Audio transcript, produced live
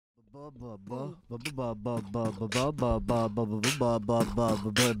Boo, boo, boo, boo, boo, boo, boo,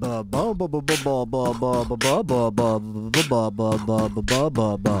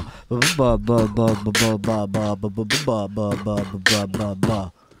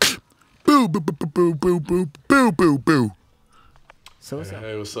 boo, boo. So what's up?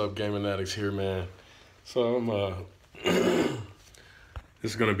 Hey, what's up, Gaming Addicts here, man? So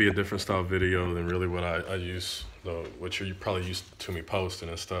this is gonna be a different style video than really what I use, what you're probably used to me posting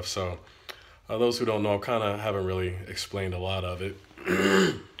and stuff. So those who don't know, I kind of haven't really explained a lot of it,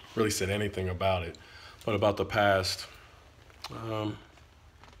 really said anything about it, but about the past, I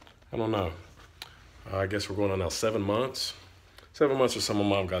don't know. I guess we're going on now 7 months. 7 months or so, my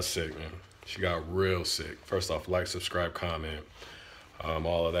mom got sick, man. She got real sick. First off, like, subscribe, comment,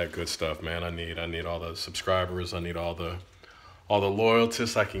 all of that good stuff, man. I need all the subscribers. I need all the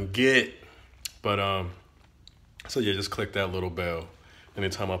loyalties I can get. But so yeah, just click that little bell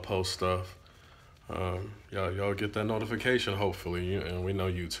anytime I post stuff. Y'all get that notification. Hopefully, and we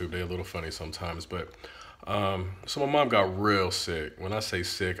know YouTube, they're a little funny sometimes. But so my mom got real sick. When I say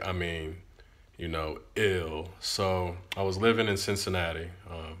sick, I mean, ill. So I was living in Cincinnati,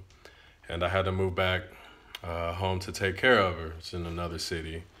 and I had to move back home to take care of her. It's in another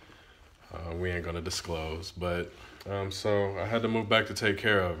city. We ain't gonna disclose, but so I had to move back to take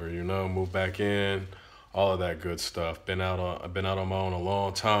care of her. Move back in, all of that good stuff. I've been out on my own a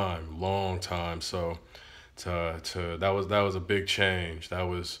long time. So that was a big change. That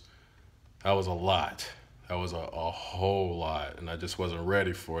was a lot. That was a whole lot, and I just wasn't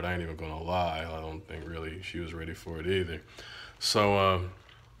ready for it. I ain't even gonna lie. I don't think really she was ready for it either. So,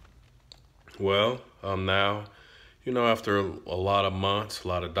 now, after a lot of months, a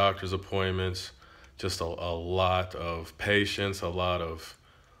lot of doctor's appointments, just a lot of patience, a lot of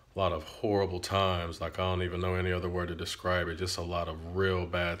horrible times. Like, I don't even know any other word to describe it. Just a lot of real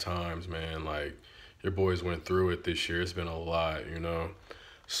bad times, man. Like, your boys went through it this year. It's been a lot,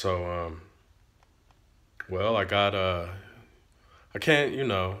 So, I got, I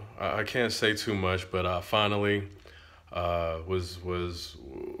can't say too much, but I finally was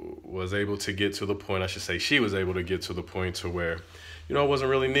able to get to the point, I should say she was able to get to the point to where, I wasn't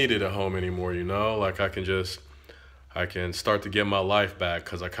really needed at home anymore, like I can start to get my life back,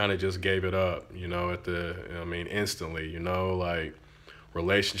 because I kind of just gave it up, instantly, like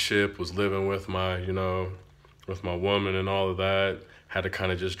relationship, was living with my woman and all of that. Had to kind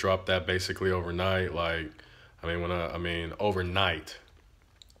of just drop that basically overnight. Like, overnight,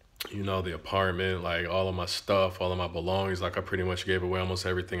 the apartment, like all of my stuff, all of my belongings, like I pretty much gave away almost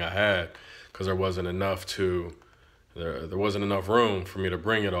everything I had, because there wasn't enough room for me to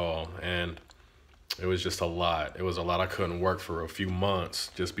bring it all. And it was just a lot. It was a lot. I couldn't work for a few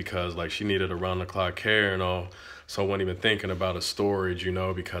months just because, like, she needed around the clock care and all. So I wasn't even thinking about a storage,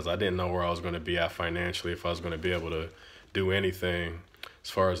 because I didn't know where I was going to be at financially, if I was going to be able to do anything as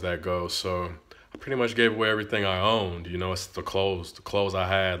far as that goes. So I pretty much gave away everything I owned. It's the clothes I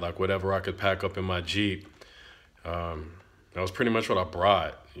had, like whatever I could pack up in my Jeep. That was pretty much what I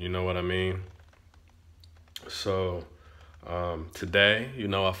brought. You know what I mean? So today,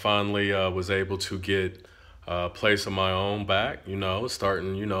 I finally was able to get a place of my own back,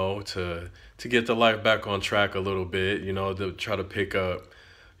 starting, to get the life back on track a little bit, to try to pick up,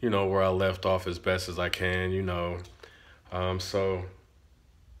 where I left off as best as I can, so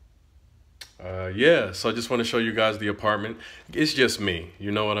I just want to show you guys the apartment. It's just me,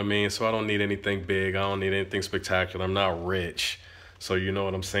 you know what I mean? So I don't need anything big. I don't need anything spectacular. I'm not rich. So you know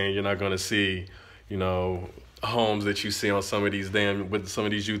what I'm saying? You're not going to see, homes that you see on some of these with some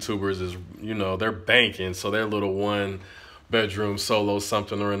of these YouTubers is, they're banking. So their little 1-bedroom solo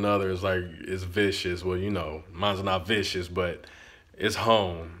something or another is vicious. Well, mine's not vicious, but it's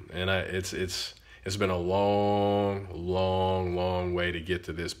home. And it's been a long way to get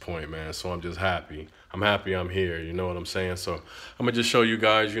to this point, man. So I'm just happy. I'm happy I'm here. You know what I'm saying? So I'm going to just show you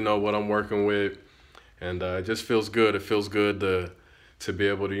guys, what I'm working with. And it just feels good. It feels good to be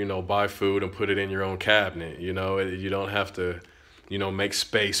able to, buy food and put it in your own cabinet. You don't have to, make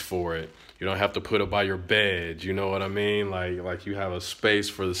space for it. You don't have to put it by your bed. You know what I mean? Like you have a space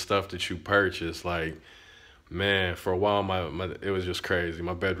for the stuff that you purchase. Like, man, for a while, it was just crazy.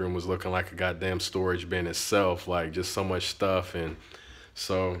 My bedroom was looking like a goddamn storage bin itself, like just so much stuff. And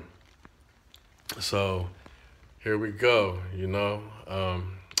so here we go,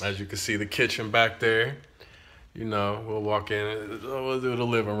 as you can see, the kitchen back there, we'll walk in, we'll do the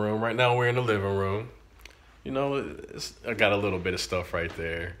living room. Right now we're in the living room. I got a little bit of stuff right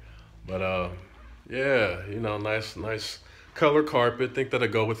there, but yeah, nice color carpet. Think that'll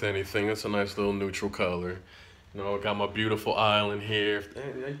go with anything. It's a nice little neutral color. You know, I got my beautiful island here.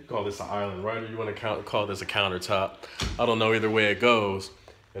 You call this an island, right? Or you want to call this a countertop? I don't know, either way it goes.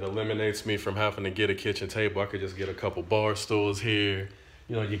 It eliminates me from having to get a kitchen table. I could just get a couple bar stools here.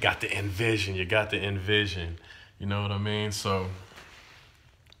 You know, you got to envision. You know what I mean? So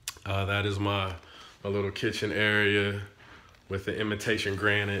that is my little kitchen area with the imitation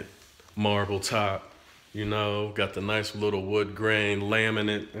granite marble top. You know, got the nice little wood grain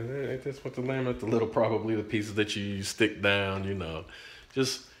laminate. That's what the laminate, probably the pieces that you stick down, you know.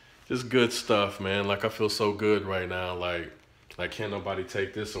 Just good stuff, man. Like, I feel so good right now. Like can't nobody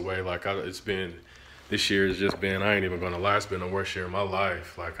take this away. Like, this year has just been, I ain't even gonna lie, it's been the worst year of my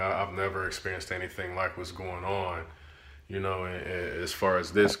life. Like, I've never experienced anything like what's going on, you know, as far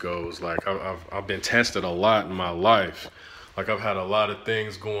as this goes. Like, I've been tested a lot in my life. Like, I've had a lot of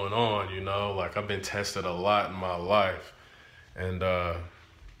things going on, you know, like I've been tested a lot in my life. And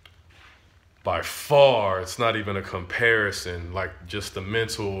by far, it's not even a comparison, like just the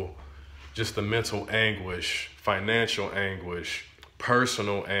mental anguish, financial anguish,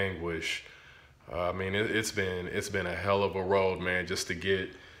 personal anguish. I mean, it's been a hell of a road, man, just to get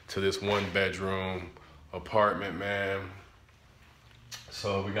to this 1-bedroom apartment, man.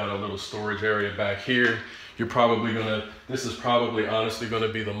 So we got a little storage area back here. This is probably honestly gonna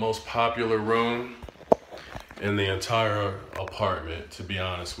be the most popular room in the entire apartment, to be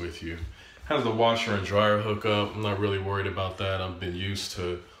honest with you. Has the washer and dryer hookup. I'm not really worried about that. I've been used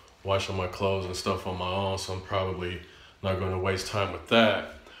to washing my clothes and stuff on my own, so I'm probably not gonna waste time with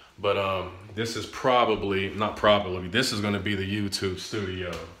that. But this is this is gonna be the YouTube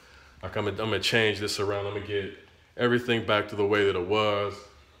studio. Like, I'm gonna change this around. I'm gonna get everything back to the way that it was.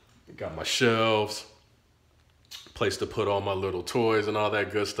 Got my shelves, place to put all my little toys and all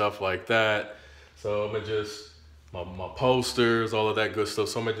that good stuff like that. So I'm gonna just, my posters, all of that good stuff.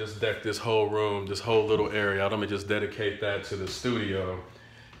 So I'm gonna just deck this whole room, this whole little area out. I'm gonna just dedicate that to the studio,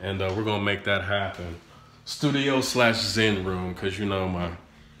 and we're gonna make that happen. Studio / Zen room, cause you know my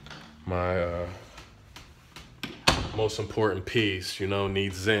most important piece, you know,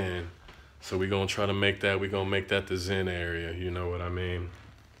 needs Zen. So we're gonna try to make that, the Zen area, you know what I mean?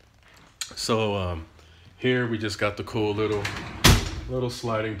 So here we just got the cool little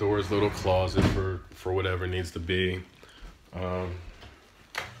sliding doors, little closet for whatever needs to be.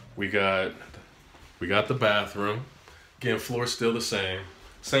 We got the bathroom. Again, floor's still the same.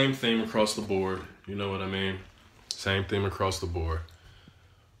 Same theme across the board, you know what I mean? Same theme across the board.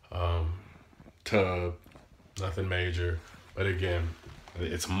 Tub, nothing major, but again,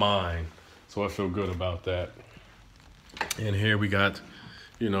 it's mine, so I feel good about that. And here we got,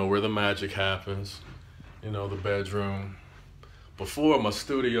 you know, where the magic happens, you know, the bedroom. Before, my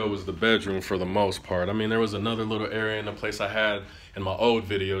studio was the bedroom for the most part. I mean, there was another little area in the place I had in my old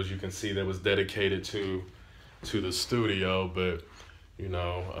videos, you can see, that was dedicated to the studio, but, you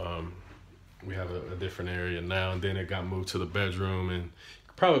know, we have a different area now, and then it got moved to the bedroom, and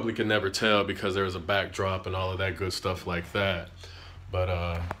probably could never tell because there was a backdrop and all of that good stuff like that.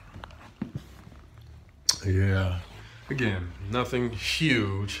 But yeah, again, nothing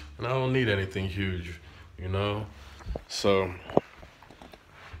huge, and I don't need anything huge, you know. So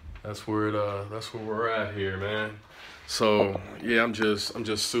that's where we're at here, man. So yeah, I'm just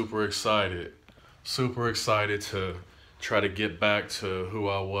super excited to try to get back to who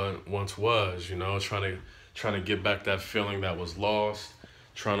I once was, you know, trying to get back that feeling that was lost,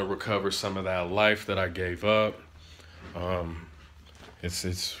 trying to recover some of that life that I gave up.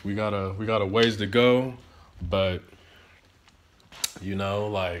 We got a ways to go, but you know,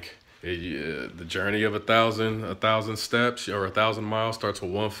 like the journey of 1,000 steps or 1,000 miles starts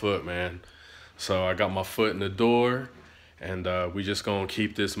with 1 foot, man. So I got my foot in the door, and we just gonna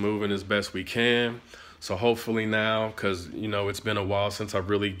keep this moving as best we can. So hopefully now, because you know it's been a while since I've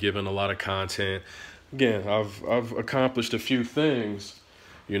really given a lot of content. Again, I've accomplished a few things,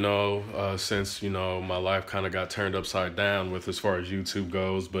 you know, since, you know, my life kind of got turned upside down with as far as YouTube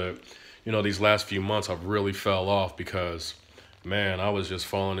goes. But, you know, these last few months I've really fell off because, man, I was just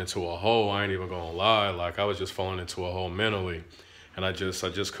falling into a hole. I ain't even gonna lie. Like, I was just falling into a hole mentally, and I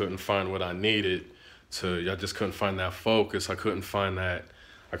just couldn't find what I needed I just couldn't find that focus. I couldn't find that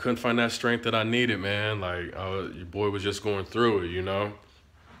strength that I needed, man. Like, your boy was just going through it, you know?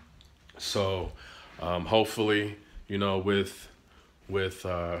 So, hopefully, you know, with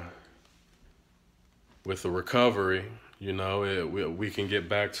the recovery, you know, we can get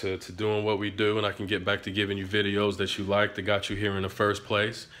back to doing what we do, and I can get back to giving you videos that you like, that got you here in the first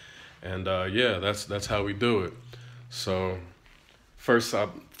place. And yeah, that's how we do it. So first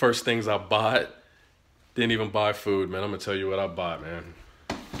things I bought, didn't even buy food, man. I'm gonna tell you what I bought, man.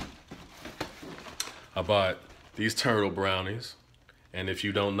 I bought these turtle brownies. And if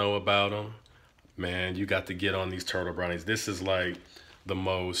you don't know about them, man, you got to get on these turtle brownies. This is like the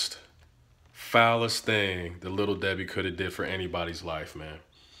most foulest thing that Little Debbie could have did for anybody's life, man.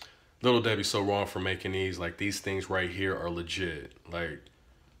 Little Debbie's so wrong for making these. Like, these things right here are legit. Like,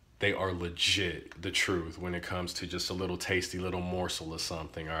 they are legit, the truth, when it comes to just a little tasty little morsel or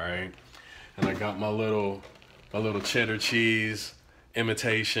something, all right? And I got my little cheddar cheese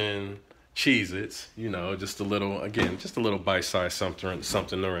imitation Cheez-Its, you know, just a little, again, just a little bite-sized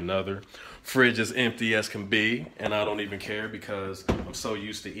something or another. Fridge is empty as can be, and I don't even care because I'm so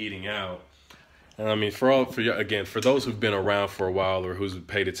used to eating out. And I mean, for those who've been around for a while or who's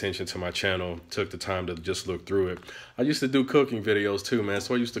paid attention to my channel, took the time to just look through it. I used to do cooking videos too, man.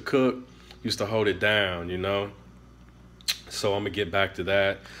 So I used to cook, used to hold it down, you know. So I'm gonna get back to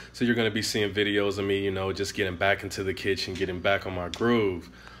that. So you're gonna be seeing videos of me, you know, just getting back into the kitchen, getting back on my groove.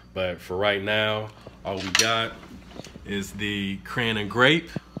 But for right now, all we got is the cran and grape.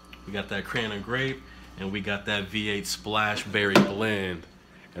 We got that cran and grape, and we got that V8 Splash Berry Blend.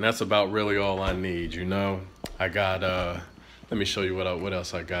 And that's about really all I need, you know. I got, let me show you what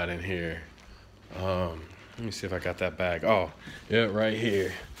else I got in here. Let me see if I got that bag. Oh, yeah, right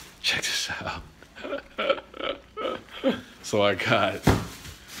here. Check this out. So I got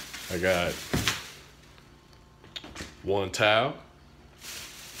one towel,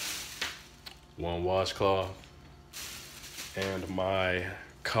 one washcloth, and my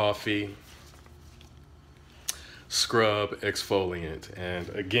coffee scrub exfoliant. And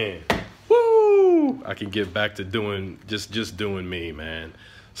again, woo, I can get back to doing just doing me, man.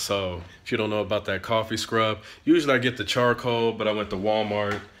 So if you don't know about that coffee scrub, usually I get the charcoal, but I went to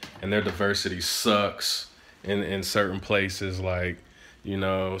Walmart and their diversity sucks in certain places, like, you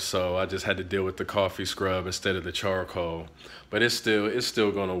know, so I just had to deal with the coffee scrub instead of the charcoal. But it's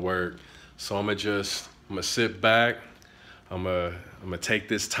still gonna work. So I'm gonna sit back. I'm gonna take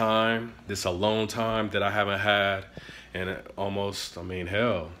this time, this alone time that I haven't had in almost, I mean,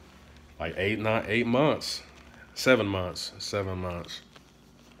 hell, like 7 months.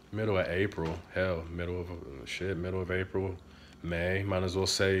 Middle of April, hell, middle of April, May, might as well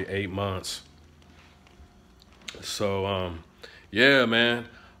say 8 months. So, yeah, man,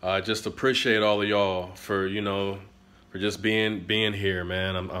 I just appreciate all of y'all for, you know, for just being here,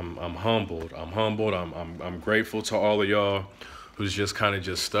 man. I'm humbled. I'm grateful to all of y'all who's just kind of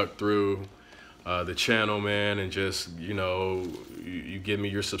just stuck through the channel, man, and just, you know, you give me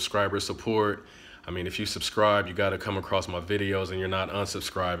your subscriber support. I mean, if you subscribe, you got to come across my videos and you're not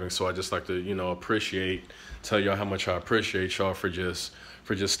unsubscribing. So I just like to, you know, tell y'all how much I appreciate y'all for just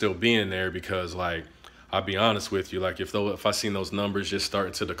still being there, because, like, I'll be honest with you, like, if I seen those numbers just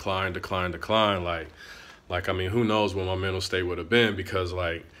starting to decline, like, I mean, who knows what my mental state would have been, because,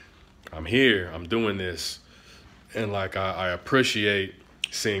 like, I'm here, I'm doing this, and, like, I appreciate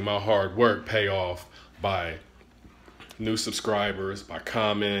seeing my hard work pay off by new subscribers, by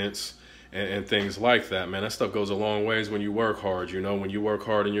comments, and things like that, man. That stuff goes a long ways when you work hard, you know. When you work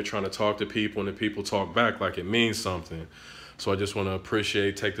hard and you're trying to talk to people and the people talk back, like, it means something. So I just want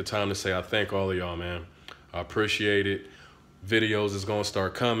to take the time to say I thank all of y'all, man. I appreciate it. Videos is going to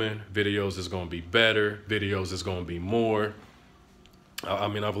start coming. Videos is going to be better. Videos is going to be more. I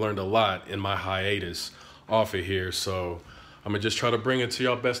mean, I've learned a lot in my hiatus off of here, so I'm going to just try to bring it to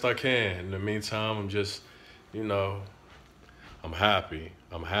y'all best I can. In the meantime, I'm just, you know, I'm happy.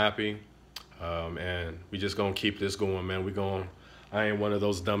 And we just going to keep this going, man. I ain't one of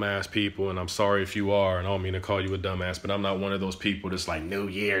those dumbass people, and I'm sorry if you are, and I don't mean to call you a dumbass, but I'm not one of those people that's like, new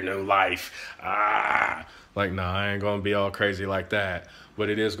year, new life. Like, nah, I ain't gonna be all crazy like that. But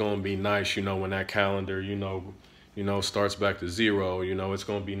it is gonna be nice, you know, when that calendar, you know, starts back to zero. You know, it's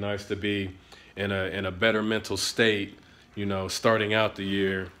gonna be nice to be in a better mental state, you know, starting out the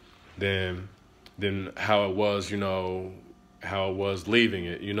year than how it was, you know, how it was leaving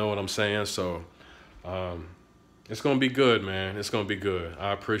it. You know what I'm saying? So, it's gonna be good, man. It's gonna be good.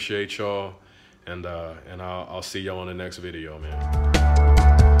 I appreciate y'all, and I'll see y'all in the next video, man.